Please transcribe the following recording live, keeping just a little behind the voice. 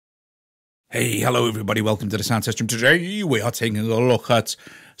Hey, hello everybody, welcome to the Sound System. Today we are taking a look at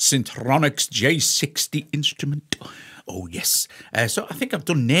Syntronik's J60 instrument. Oh yes, so I think I've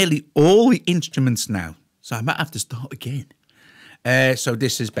done nearly all the instruments now, so I might have to start again. So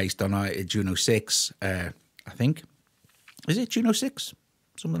this is based on a Juno 6, I think. Is it Juno 6?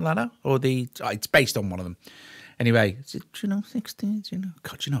 Something like that? Or it's based on one of them. Anyway, is it Juno 60? Juno?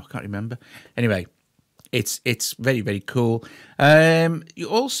 God, I can't remember. Anyway. It's very, very cool. You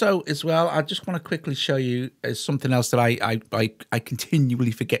also, as well, I just want to quickly show you something else that I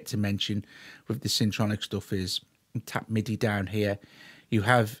continually forget to mention with the Syntronik stuff is tap MIDI down here. You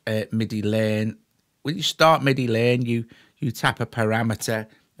have MIDI lane. When you start MIDI lane, you tap a parameter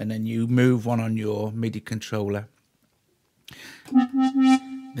and then you move one on your MIDI controller.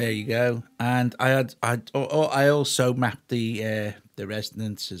 There you go. And I also mapped the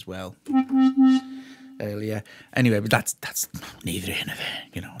resonance as well. Earlier, anyway, but that's neither here nor there.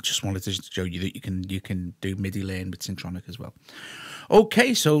 You know, I just wanted to show you that you can do MIDI lane with Syntronik as well.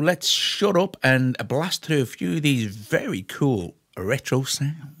 Okay, so let's shut up and blast through a few of these very cool retro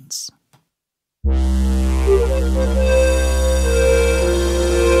sounds.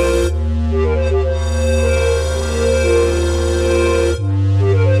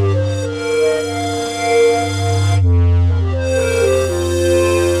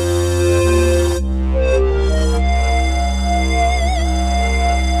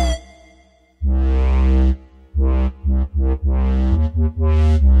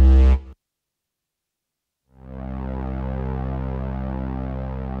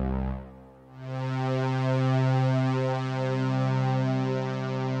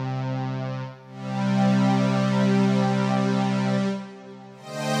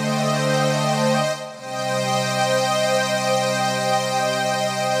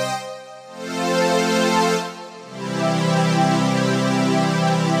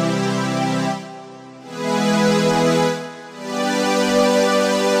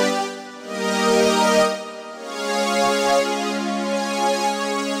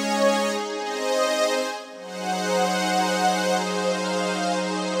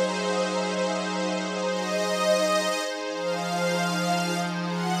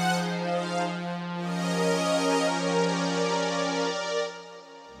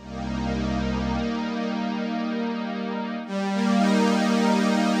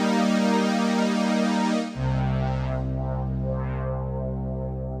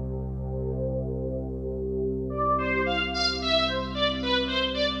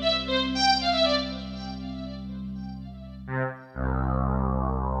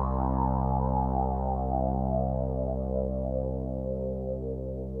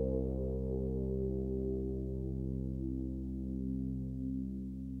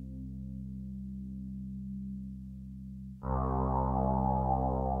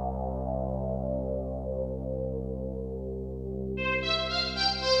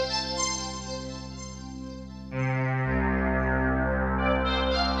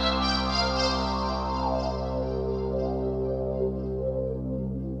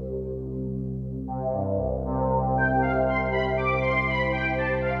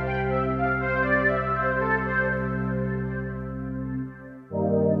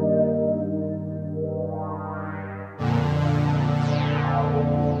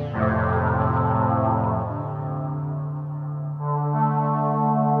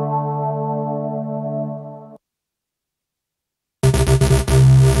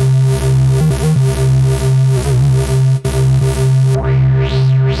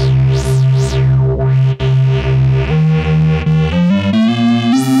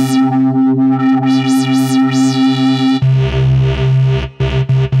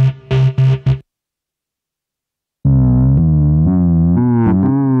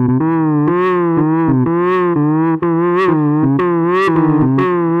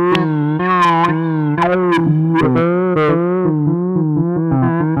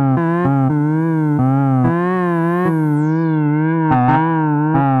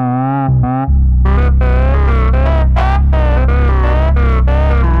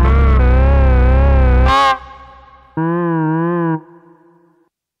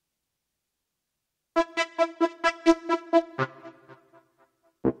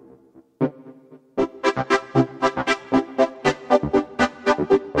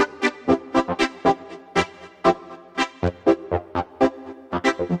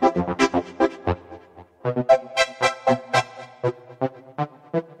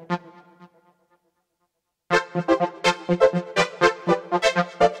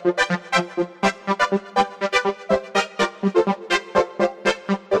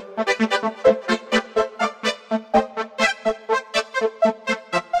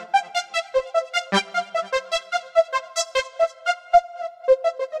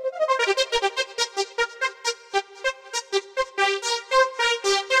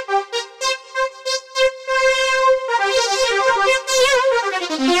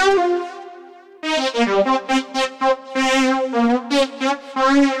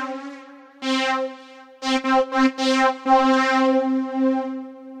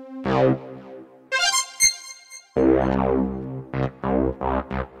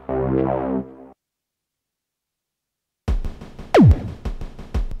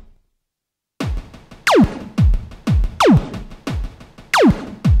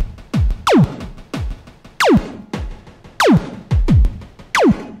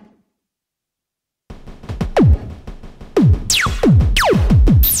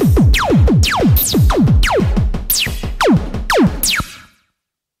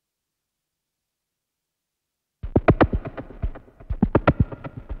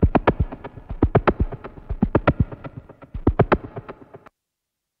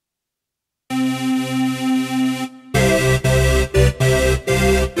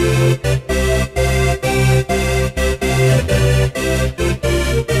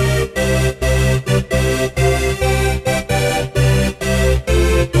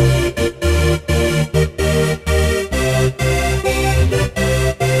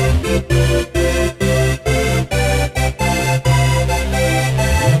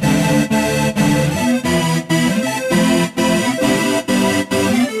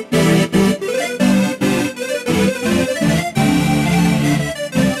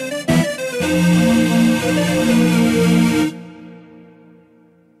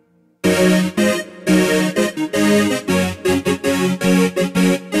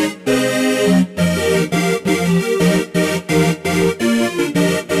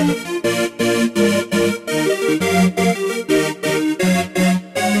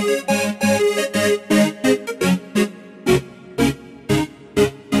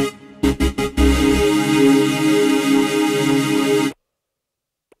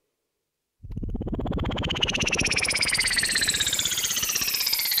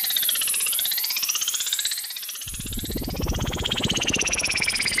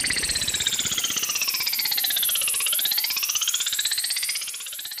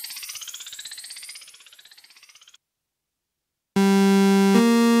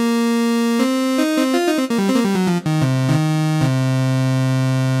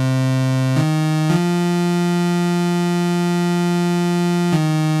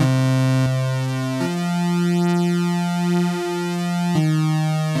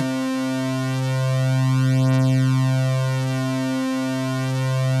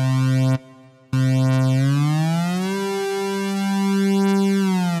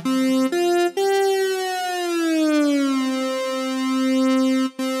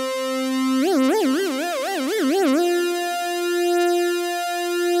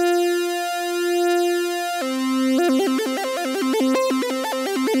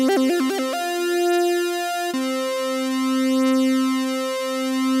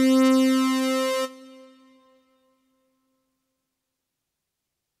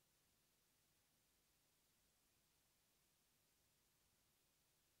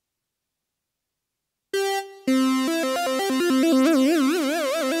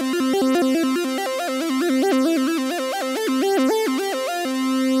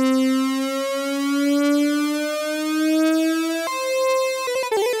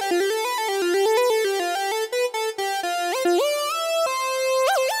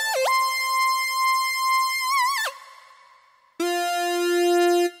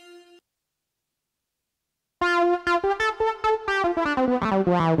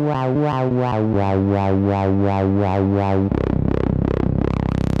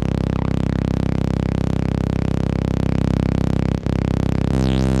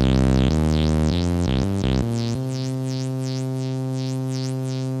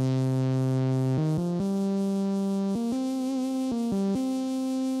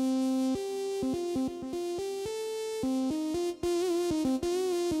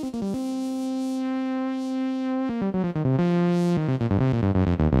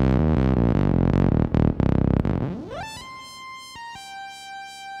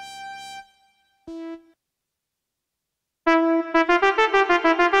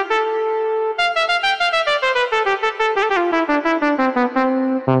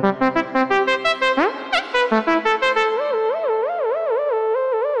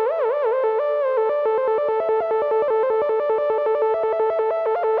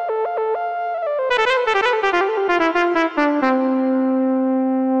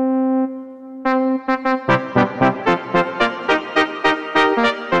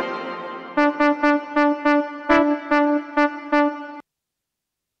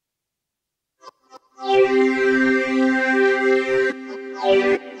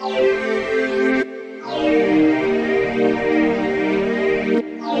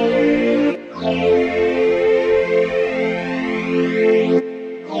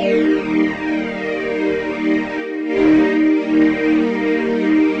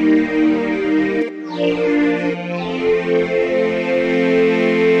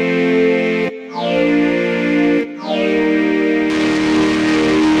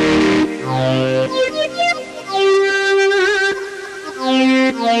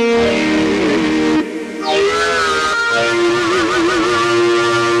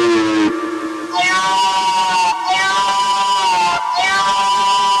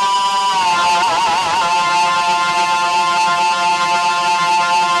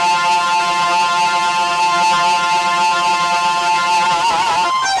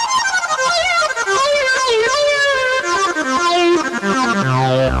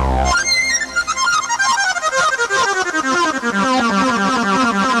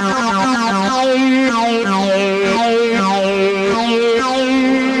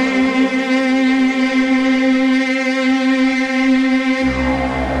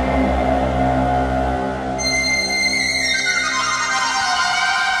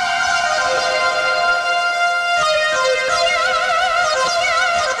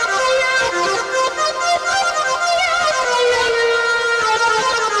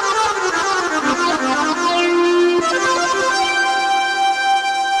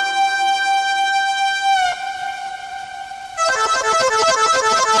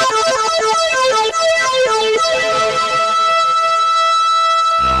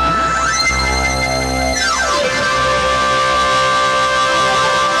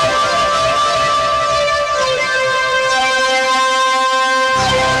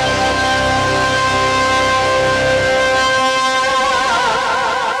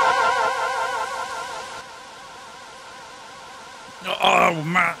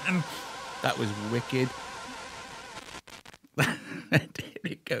 wicked. There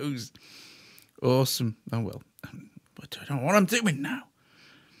it goes. Awesome. Oh, well. But I don't know what I'm doing now.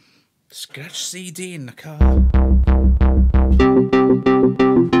 Scratch CD in the car.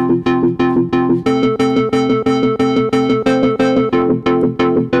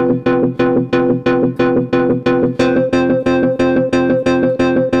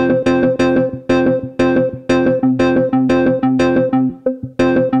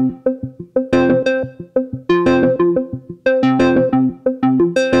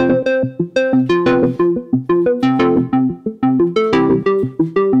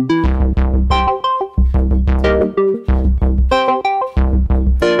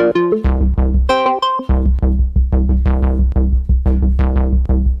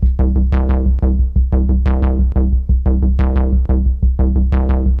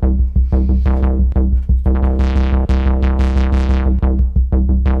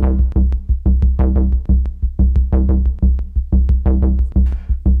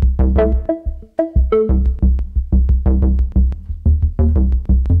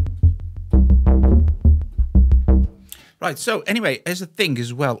 Right, so anyway, as a thing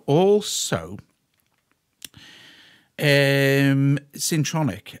as well, also,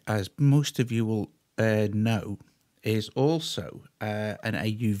 Syntronik, as most of you will know, is also an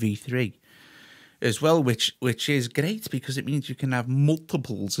AUV3 as well, which is great because it means you can have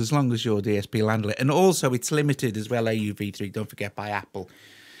multiples as long as your DSP will handle it. And also, it's limited as well, AUV3, don't forget, by Apple.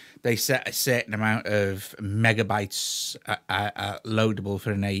 They set a certain amount of megabytes loadable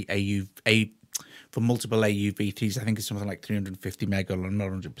for an for multiple AUV3s. I think it's something like 350 meg, I'm not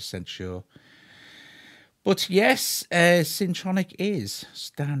 100% sure. But yes, Syntronik is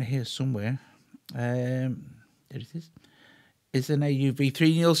down here somewhere. There it is. It's an AUV3. And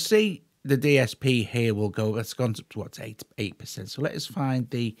you'll see the DSP here will go, it's gone up to what's 8%. So let us find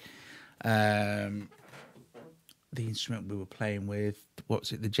the instrument we were playing with.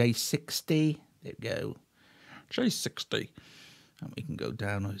 What's it? The J60. There we go. J60. And we can go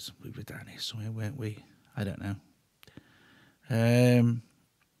down. We were down here somewhere, weren't we? I don't know.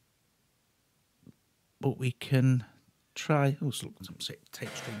 But we can try. Oh, look at some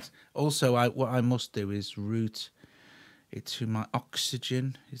tape strings. Also, what I must do is route it to my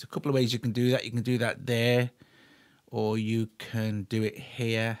oxygen. There's a couple of ways you can do that. You can do that there, or you can do it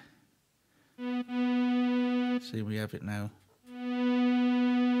here. See, we have it now.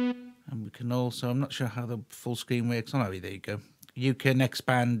 And we can also, I'm not sure how the full screen works. Oh, there you go. You can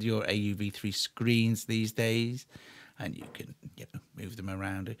expand your AUV3 screens these days, and you can move them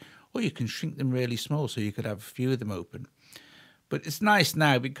around. Or you can shrink them really small, so you could have a few of them open. But it's nice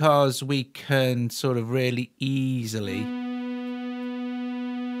now because we can sort of really easily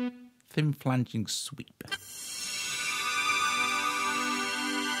thin flanging sweep.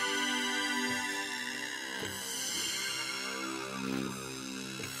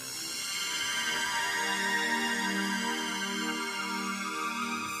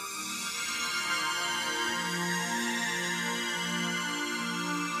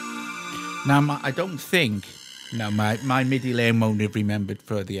 Now, I don't think, my MIDI lane won't have remembered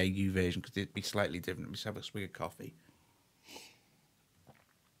for the AU version because it'd be slightly different. Let's have a swig of coffee.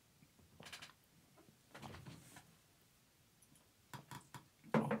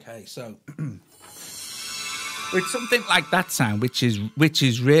 Okay, so with something like that sound, which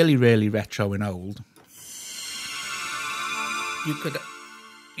is really, really retro and old, you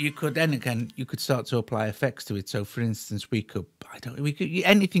could then again start to apply effects to it. So, for instance, we could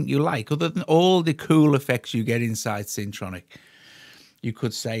anything you like, other than all the cool effects you get inside Syntronik. You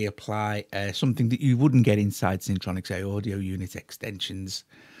could say apply something that you wouldn't get inside Syntronik, say audio unit extensions.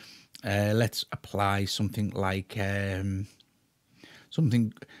 Let's apply something like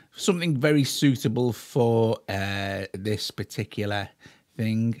something very suitable for this particular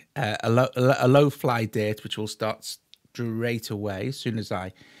thing. A low fly date, which will start straight away as soon as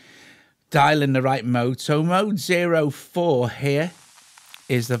I dial in the right mode. So mode 04 here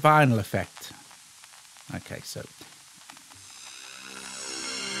is the vinyl effect. Okay, so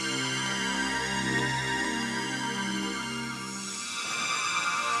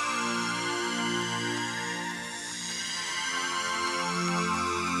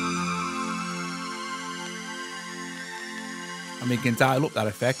and we can dial up that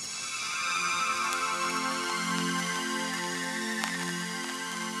effect.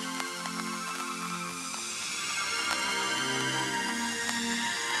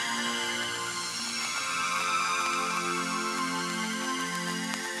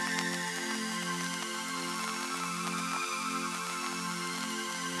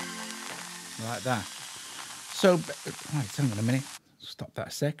 Like that. So, right, hang on a minute. Stop that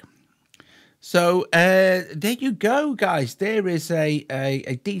a sec. So there you go, guys. There is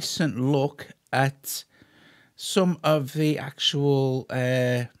a decent look at some of the actual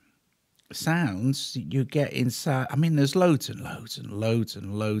sounds you get inside. I mean, there's loads and loads and loads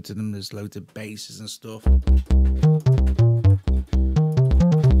and loads of them. There's loads of basses and stuff,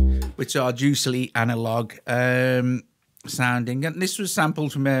 which are juicily analog sounding. And this was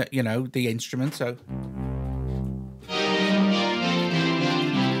sampled from, you know, the instrument. So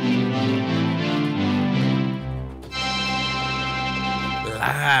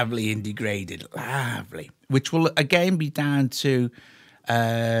lovely integrated, lovely, which will again be down to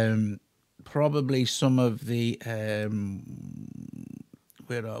probably some of the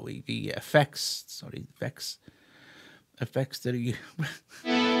where are we? The effects. Sorry, effects that are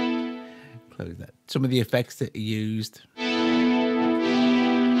close that. Some of the effects that are used.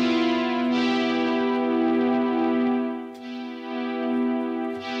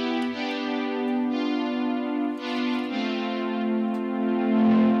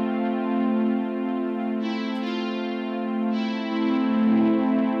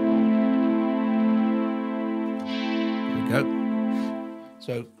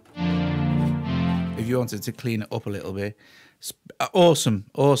 So if you wanted to clean it up a little bit, awesome,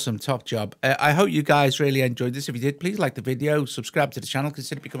 top job. I hope you guys really enjoyed this. If you did, please like the video, subscribe to the channel,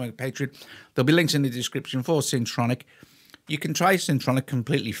 consider becoming a patron. There'll be links in the description for Syntronik. You can try Syntronik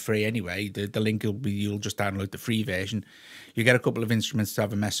completely free anyway. The link will be, you'll just download the free version. You get a couple of instruments to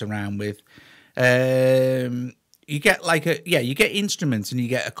have a mess around with. You get like you get instruments and you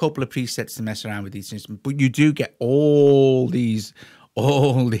get a couple of presets to mess around with these instruments, but you do get all these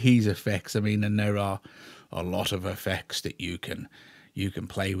effects. I mean, and there are a lot of effects that you can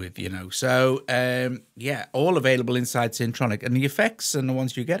play with, you know. So yeah, all available inside Syntronik, and the effects and the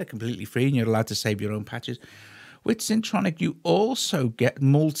ones you get are completely free, and you're allowed to save your own patches. With Syntronik, you also get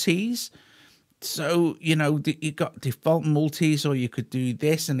multis. So, you know, you got default multis, or you could do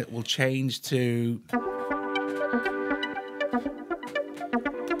this and it will change to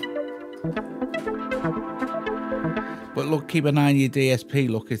but look, keep an eye on your DSP.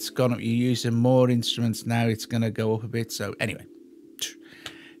 Look, it's gone up. You're using more instruments now. It's going to go up a bit. So anyway,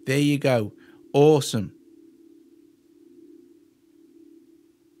 there you go. Awesome.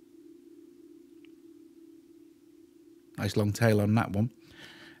 Nice long tail on that one.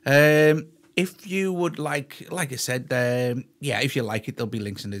 If you would like I said, yeah, if you like it, there'll be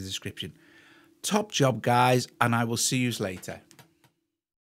links in the description. Top job, guys, and I will see you later.